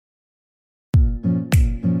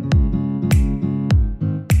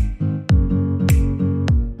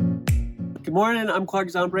Good morning, I'm Clark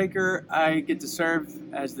Zonbreaker. I get to serve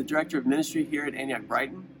as the Director of Ministry here at Antioch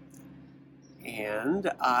Brighton.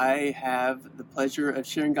 And I have the pleasure of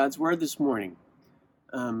sharing God's Word this morning.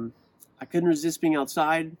 I couldn't resist being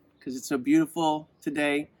outside because it's so beautiful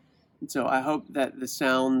today. And so I hope that the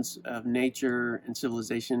sounds of nature and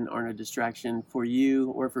civilization aren't a distraction for you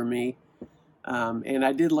or for me. And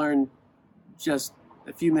I did learn just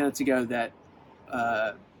a few minutes ago that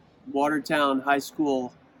Watertown High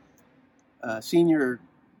School senior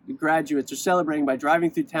graduates are celebrating by driving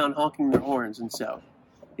through town honking their horns. And so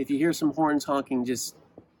if you hear some horns honking, just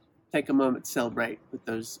take a moment to celebrate with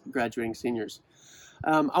those graduating seniors.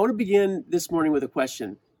 I want to begin this morning with a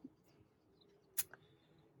question.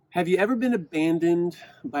 Have you ever been abandoned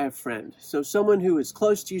by a friend? So someone who is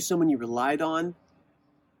close to you, someone you relied on,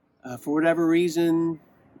 for whatever reason,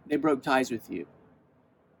 they broke ties with you.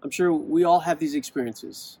 I'm sure we all have these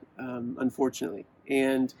experiences, unfortunately.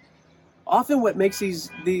 And often what makes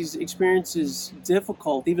these experiences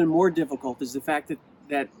difficult, even more difficult, is the fact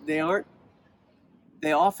that they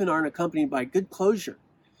often aren't accompanied by good closure.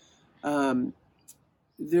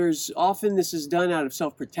 There's often this is done out of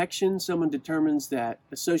self-protection. Someone determines that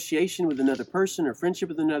association with another person or friendship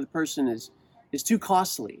with another person is too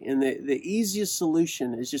costly. And the easiest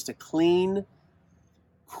solution is just a clean,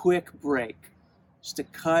 quick break, just to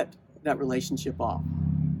cut that relationship off.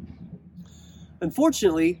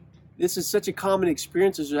 Unfortunately, this is such a common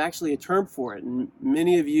experience. There's actually a term for it, and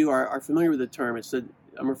many of you are familiar with the term.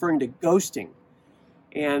 I'm referring to ghosting.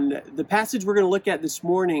 And the passage we're going to look at this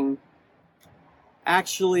morning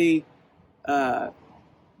actually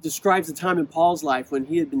describes the time in Paul's life when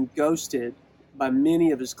he had been ghosted by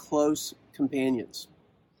many of his close companions.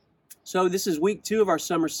 So this is week 2 of our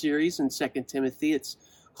summer series in 2 Timothy. It's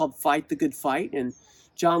called Fight the Good Fight. And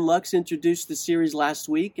John Lux introduced the series last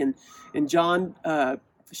week. And John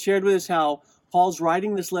shared with us how Paul's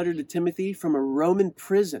writing this letter to Timothy from a Roman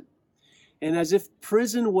prison. And as if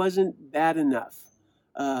prison wasn't bad enough,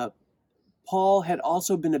 Paul had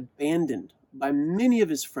also been abandoned by many of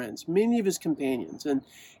his friends, many of his companions. And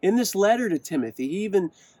in this letter to Timothy, he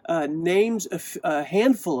even names a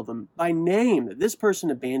handful of them by name. This person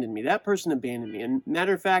abandoned me, that person abandoned me. And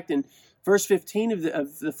matter of fact, in verse 15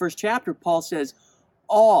 of the first chapter, Paul says,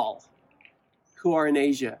 all who are in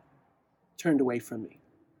Asia turned away from me.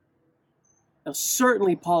 Now,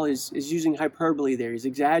 certainly Paul is using hyperbole there. He's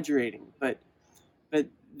exaggerating, but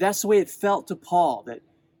that's the way it felt to Paul,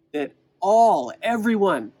 that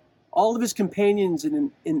everyone, all of his companions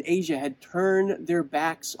in Asia had turned their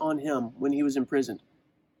backs on him when he was imprisoned.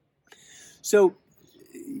 So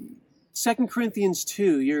 2 Corinthians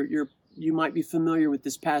 2, you might be familiar with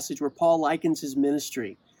this passage where Paul likens his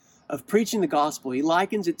ministry of preaching the gospel. He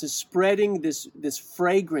likens it to spreading this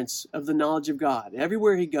fragrance of the knowledge of God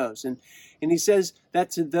everywhere he goes. And he says that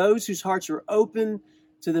to those whose hearts are open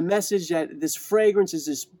to the message, that this fragrance is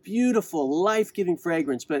this beautiful, life-giving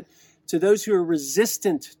fragrance. But to those who are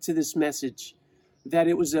resistant to this message, that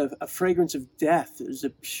it was a fragrance of death. It was a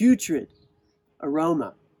putrid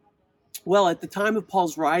aroma. Well, at the time of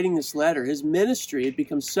Paul's writing this letter, his ministry had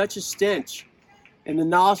become such a stench in the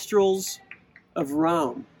nostrils of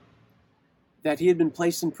Rome that he had been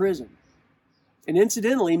placed in prison. And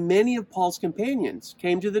incidentally, many of Paul's companions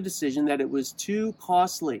came to the decision that it was too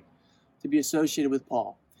costly to be associated with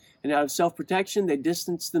Paul. And out of self-protection, they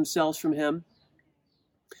distanced themselves from him.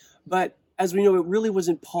 But as we know, it really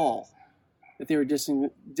wasn't Paul that they were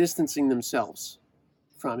distancing themselves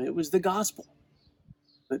from. It was the gospel.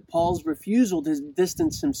 But Paul's refusal to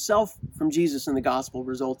distance himself from Jesus and the gospel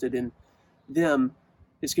resulted in them,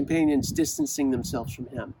 his companions, distancing themselves from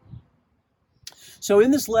him. So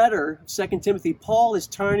in this letter, 2 Timothy, Paul is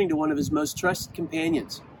turning to one of his most trusted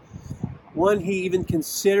companions, one he even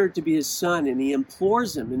considered to be his son, and he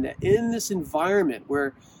implores him in this environment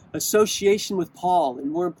where association with Paul,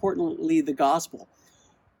 and more importantly, the gospel,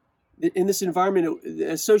 in this environment,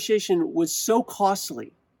 association was so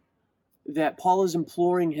costly that Paul is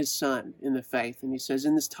imploring his son in the faith. And he says,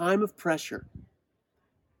 in this time of pressure,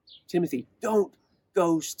 Timothy, don't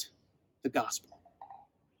ghost the gospel.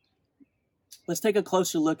 Let's take a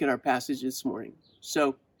closer look at our passage this morning.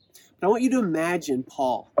 But I want you to imagine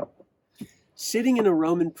Paul sitting in a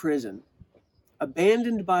Roman prison,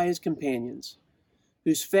 abandoned by his companions,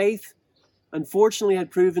 whose faith unfortunately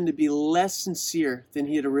had proven to be less sincere than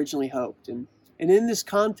he had originally hoped. And in this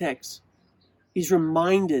context, he's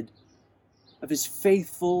reminded of his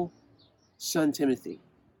faithful son Timothy.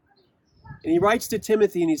 And he writes to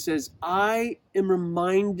Timothy and he says, I am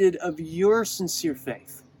reminded of your sincere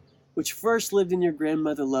faith, which first lived in your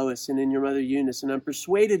grandmother Lois and in your mother Eunice, and I'm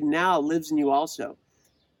persuaded now lives in you also.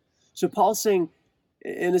 So Paul's saying,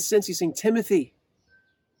 in a sense, he's saying, Timothy,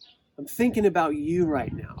 I'm thinking about you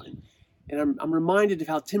right now. And I'm reminded of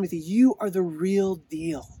how, Timothy, you are the real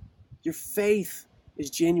deal. Your faith is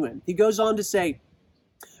genuine. He goes on to say,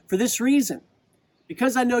 for this reason,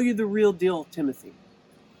 because I know you're the real deal, Timothy,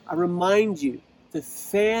 I remind you to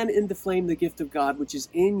fan into flame the gift of God, which is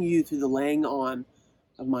in you through the laying on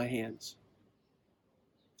of my hands.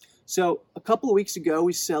 So a couple of weeks ago,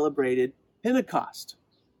 we celebrated Pentecost.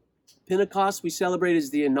 Pentecost we celebrate as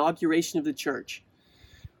the inauguration of the church,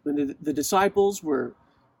 when the disciples were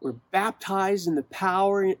baptized in the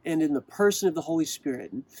power and in the person of the Holy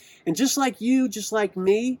Spirit. And just like you, just like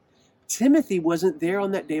me, Timothy wasn't there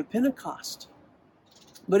on that day of Pentecost.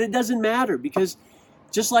 But it doesn't matter, because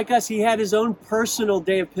just like us, he had his own personal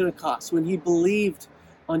day of Pentecost when he believed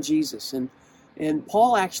on Jesus. And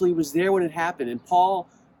Paul actually was there when it happened. And Paul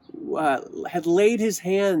had laid his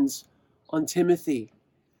hands on Timothy.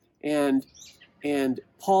 And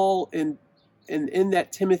Paul and in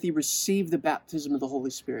that Timothy received the baptism of the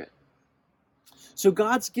Holy Spirit. So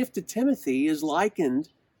God's gift to Timothy is likened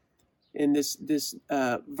in this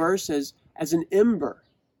verse as an ember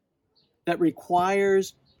that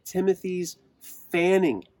requires Timothy's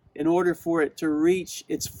fanning in order for it to reach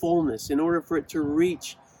its fullness, in order for it to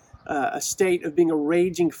reach a state of being a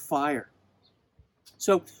raging fire.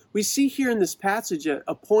 So we see here in this passage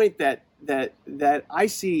a point that I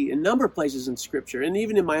see in a number of places in Scripture, and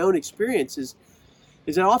even in my own experiences,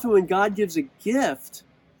 is that often when God gives a gift,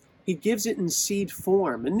 he gives it in seed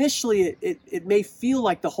form. Initially, it may feel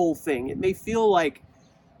like the whole thing. It may feel like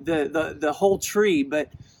the whole tree, but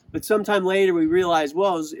sometime later we realize,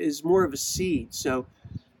 well, is more of a seed. So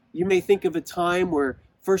you may think of a time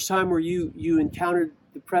first time where you encountered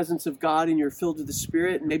the presence of God and you're filled with the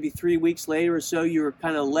Spirit, and maybe 3 weeks later or so, you were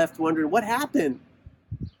kind of left wondering, what happened?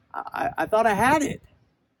 I thought I had it.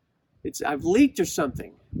 I've leaked or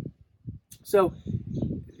something. So,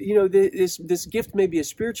 this gift may be a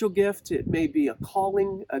spiritual gift. It may be a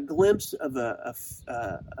calling, a glimpse of a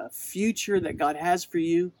future that God has for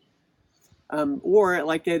you. Or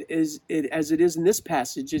like as it is in this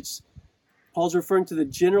passage, Paul's referring to the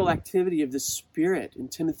general activity of the Spirit in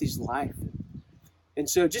Timothy's life. And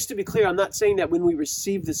so just to be clear, I'm not saying that when we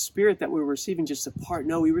receive the Spirit that we're receiving just a part.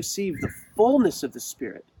 No, we receive the fullness of the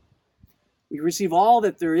Spirit. We receive all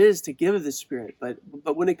that there is to give of the Spirit. But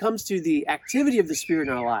when it comes to the activity of the Spirit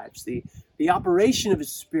in our lives, the operation of the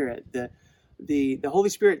Spirit, the Holy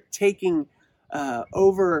Spirit taking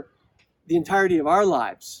over the entirety of our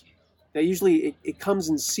lives, that usually it comes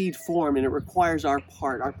in seed form, and it requires our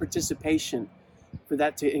participation for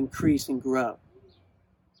that to increase and grow.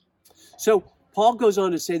 So Paul goes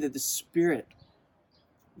on to say that the Spirit,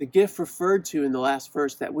 the gift referred to in the last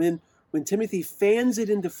verse, that when Timothy fans it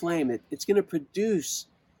into flame, it's going to produce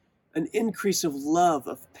an increase of love,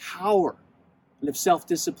 of power, and of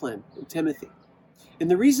self-discipline in Timothy. And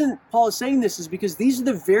the reason Paul is saying this is because these are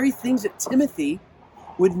the very things that Timothy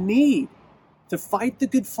would need to fight the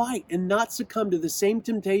good fight and not succumb to the same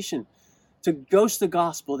temptation to ghost the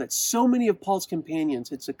gospel that so many of Paul's companions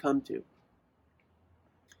had succumbed to.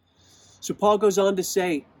 So Paul goes on to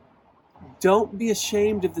say, don't be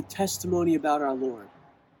ashamed of the testimony about our Lord,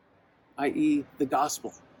 i.e. the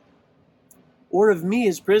gospel, or of me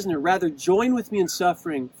as prisoner. Rather, join with me in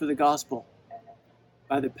suffering for the gospel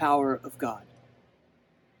by the power of God.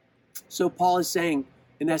 So Paul is saying,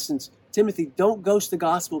 in essence, Timothy, don't ghost the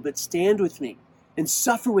gospel, but stand with me and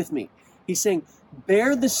suffer with me. He's saying,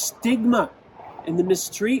 bear the stigma and the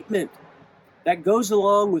mistreatment that goes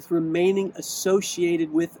along with remaining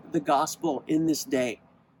associated with the gospel in this day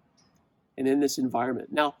and in this environment.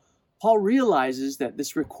 Now, Paul realizes that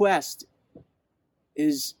this request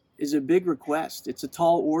is a big request. It's a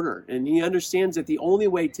tall order. And he understands that the only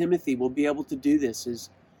way Timothy will be able to do this is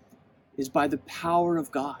by the power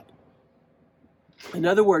of God. In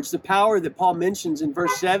other words, the power that Paul mentions in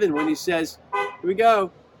verse 7 when he says, here we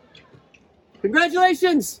go,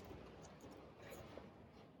 congratulations!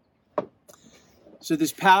 So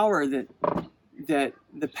this power that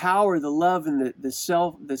the power, the love, and the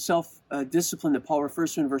self discipline that Paul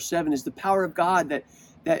refers to in verse 7 is the power of God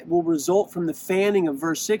that will result from the fanning of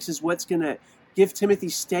verse 6 is what's going to give Timothy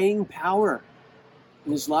staying power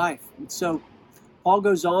in his life. And so Paul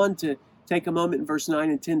goes on to take a moment in verse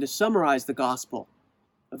 9 and 10 to summarize the gospel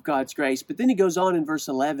of God's grace. But then he goes on in verse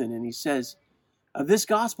 11 and he says, of this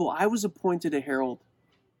gospel I was appointed a herald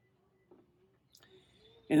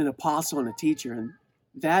and an apostle and a teacher, and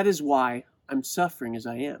that is why I'm suffering as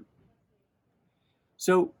I am.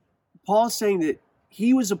 So Paul is saying that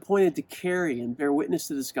he was appointed to carry and bear witness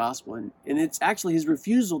to this gospel, and it's actually his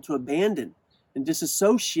refusal to abandon and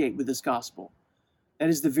disassociate with this gospel. That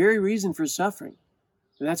is the very reason for his suffering.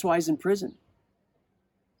 And that's why he's in prison.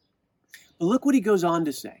 But look what he goes on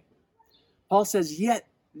to say. Paul says, yet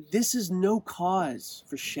this is no cause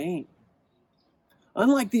for shame.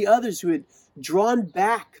 Unlike the others who had drawn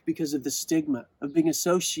back because of the stigma of being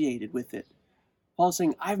associated with it, Paul's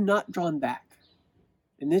saying, I've not drawn back.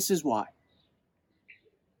 And this is why.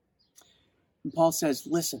 And Paul says,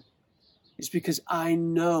 listen, it's because I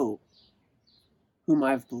know whom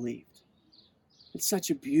I've believed. It's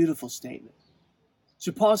such a beautiful statement.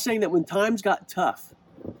 So Paul's saying that when times got tough,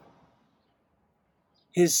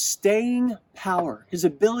 his staying power, his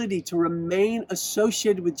ability to remain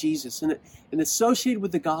associated with Jesus and associated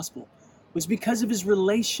with the gospel was because of his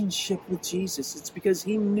relationship with Jesus. It's because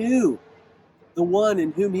he knew the one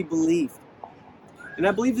in whom he believed. And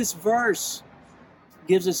I believe this verse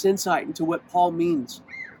gives us insight into what Paul means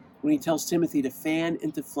when he tells Timothy to fan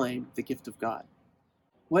into flame the gift of God.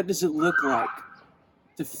 What does it look like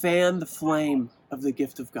to fan the flame of the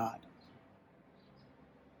gift of God?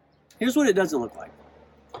 Here's what it doesn't look like.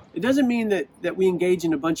 It doesn't mean that we engage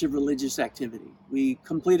in a bunch of religious activity. We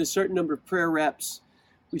complete a certain number of prayer reps.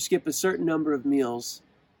 We skip a certain number of meals.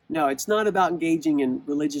 No, it's not about engaging in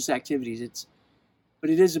religious activities. But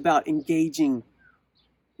it is about engaging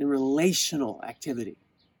in relational activity.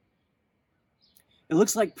 It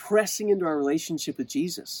looks like pressing into our relationship with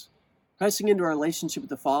Jesus, pressing into our relationship with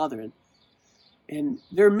the Father. And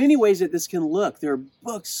there are many ways that this can look. There are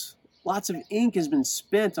books, lots of ink has been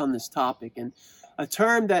spent on this topic. And a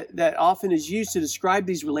term that often is used to describe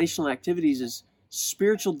these relational activities is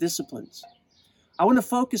spiritual disciplines. I want to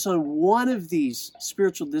focus on one of these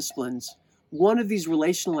spiritual disciplines, one of these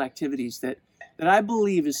relational activities that I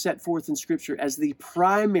believe is set forth in Scripture as the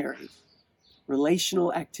primary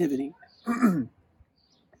relational activity. And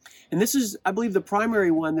this is, I believe, the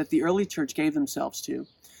primary one that the early church gave themselves to.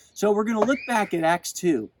 So we're going to look back at Acts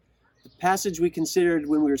 2, the passage we considered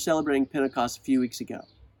when we were celebrating Pentecost a few weeks ago.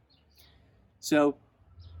 So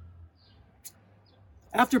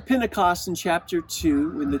after Pentecost in chapter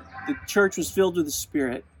 2, when the church was filled with the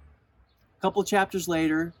Spirit, a couple chapters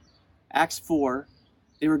later, Acts 4,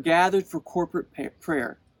 they were gathered for corporate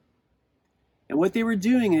prayer. And what they were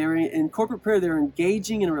doing, they were in corporate prayer, they were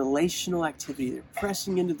engaging in a relational activity. They're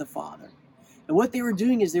pressing into the Father. And what they were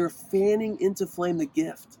doing is they were fanning into flame the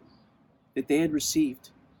gift that they had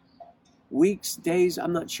received weeks, days,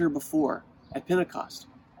 I'm not sure, before at Pentecost.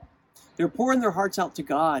 They were pouring their hearts out to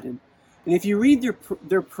God. And if you read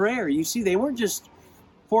their prayer, you see they weren't just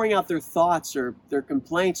pouring out their thoughts or their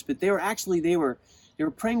complaints, but they were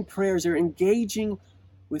praying prayers. They were engaging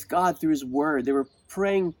with God through his word. They were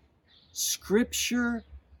praying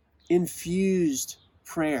scripture-infused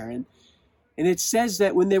prayer. And it says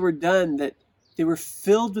that when they were done, that they were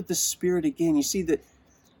filled with the Spirit again. You see that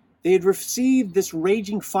they had received this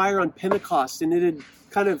raging fire on Pentecost, and it had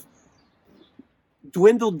kind of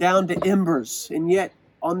dwindled down to embers. And yet,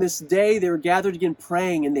 on this day, they were gathered again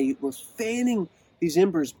praying, and they were fanning these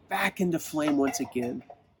embers back into flame once again.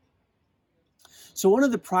 So one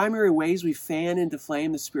of the primary ways we fan into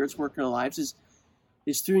flame the Spirit's work in our lives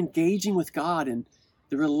is through engaging with God and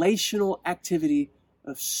the relational activity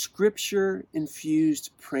of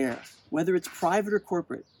Scripture-infused prayer, whether it's private or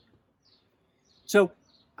corporate. So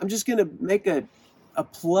I'm just going to make a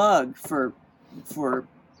plug for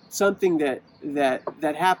something that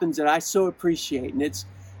happens that I so appreciate, and it's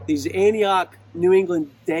these Antioch, New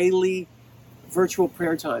England daily virtual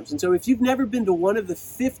prayer times. And so if you've never been to one of the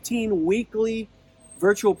 15 weekly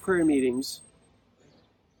virtual prayer meetings,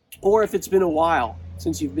 or if it's been a while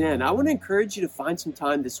since you've been, I want to encourage you to find some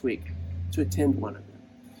time this week to attend one of them.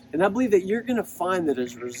 And I believe that you're going to find that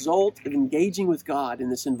as a result of engaging with God in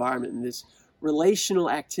this environment, in this relational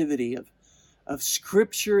activity of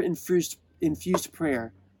Scripture-infused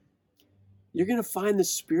prayer, you're going to find the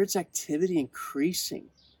Spirit's activity increasing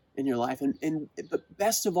in your life. But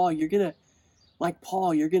best of all, you're going to, like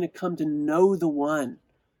Paul, you're going to come to know the one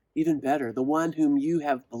even better, the one whom you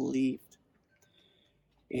have believed.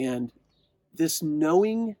 And this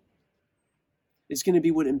knowing is going to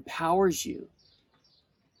be what empowers you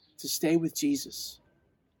to stay with Jesus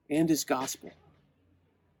and his gospel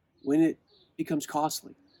when it becomes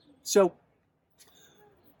costly. So,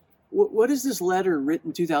 what is this letter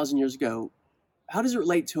written 2,000 years ago? How does it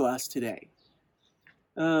relate to us today?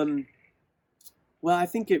 Well, I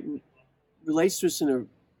think it relates to us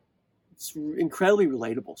it's incredibly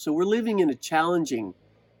relatable. So we're living in a challenging,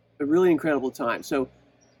 but really incredible time. So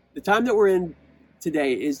the time that we're in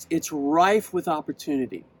today it's rife with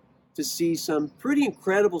opportunity to see some pretty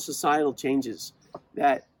incredible societal changes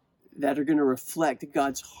that are going to reflect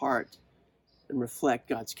God's heart and reflect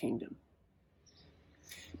God's kingdom.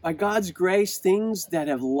 By God's grace, things that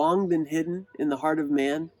have long been hidden in the heart of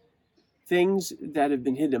man, things that have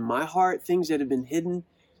been hidden in my heart, things that have been hidden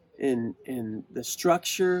in the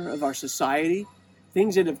structure of our society,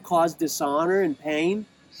 things that have caused dishonor and pain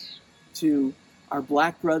to our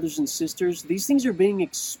black brothers and sisters, these things are being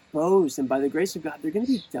exposed, and by the grace of God, they're going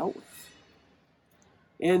to be dealt with.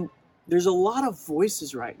 And there's a lot of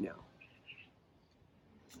voices right now.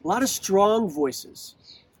 A lot of strong voices,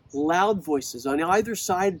 loud voices on either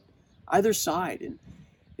side. And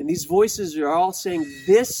these voices are all saying,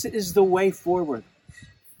 this is the way forward.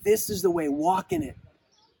 This is the way, walk in it.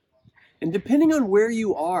 And depending on where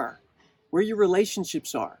you are, where your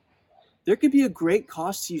relationships are, there could be a great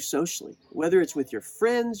cost to you socially, whether it's with your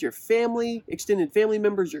friends, your family, extended family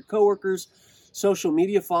members, your coworkers, social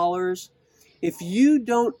media followers. If you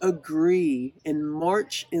don't agree and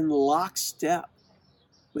march in lockstep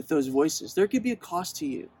with those voices, there could be a cost to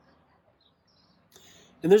you.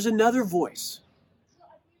 And there's another voice,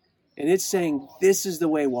 and it's saying, this is the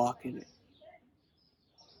way, walk in it.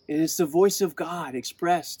 And it's the voice of God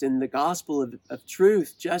expressed in the gospel of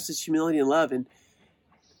truth, justice, humility, and love. And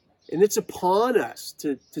it's upon us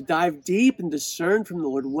to dive deep and discern from the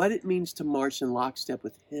Lord what it means to march in lockstep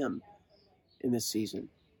with Him in this season.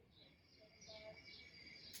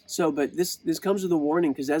 So, but this comes with a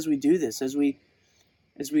warning, because as we do this, as we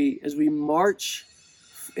march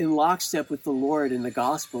in lockstep with the Lord in the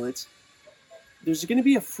gospel, there's going to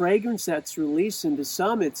be a fragrance that's released, and to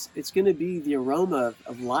some it's going to be the aroma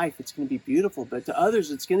of life. It's going to be beautiful, but to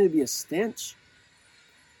others it's going to be a stench.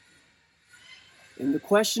 And the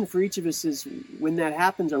question for each of us is, when that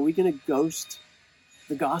happens, are we going to ghost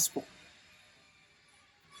the gospel?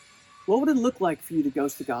 What would it look like for you to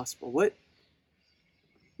ghost the gospel?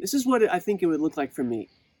 This is what I think it would look like for me.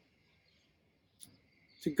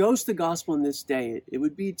 To ghost the gospel in this day, it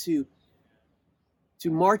would be to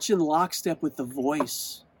march in lockstep with the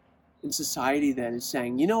voice in society that is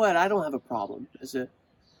saying, you know what, I don't have a problem. As a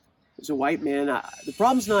white man, the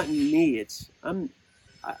problem's not in me. I'm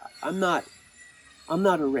not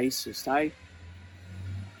a racist. I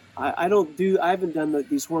haven't done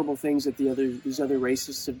these horrible things that these other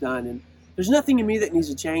racists have done, and there's nothing in me that needs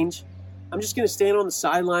to change. I'm just going to stand on the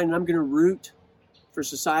sideline, and I'm going to root for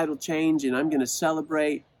societal change, and I'm going to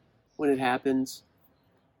celebrate when it happens.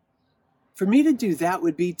 For me to do that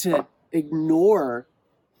would be to ignore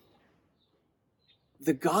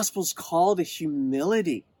the gospel's call to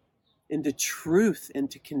humility and to truth and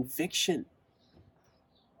to conviction.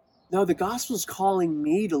 No, the gospel's calling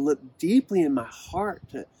me to look deeply in my heart,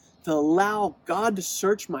 to allow God to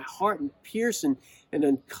search my heart and pierce and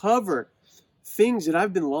uncover things that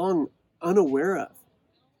I've been long unaware of.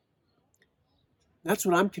 That's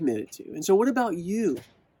what I'm committed to. And so what about you?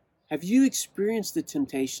 Have you experienced the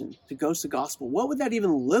temptation to ghost the gospel? What would that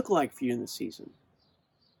even look like for you in this season?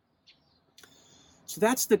 So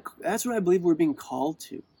that's what I believe we're being called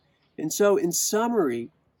to. And so in summary,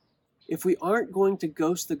 if we aren't going to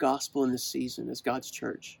ghost the gospel in this season as God's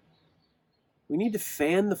church, we need to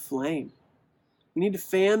fan the flame. We need to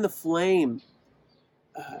fan the flame,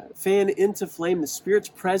 fan into flame the Spirit's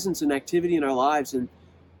presence and activity in our lives. And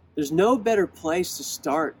there's no better place to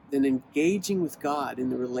start than engaging with God in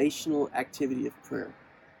the relational activity of prayer.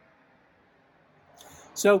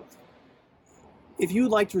 So, if you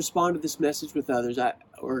would like to respond to this message with others,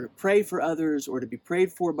 or pray for others, or to be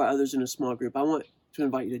prayed for by others in a small group, I want to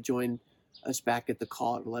invite you to join us back at the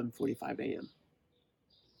call at 11:45 a.m.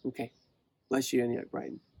 Okay. Bless you, Antioch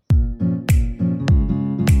Brighton.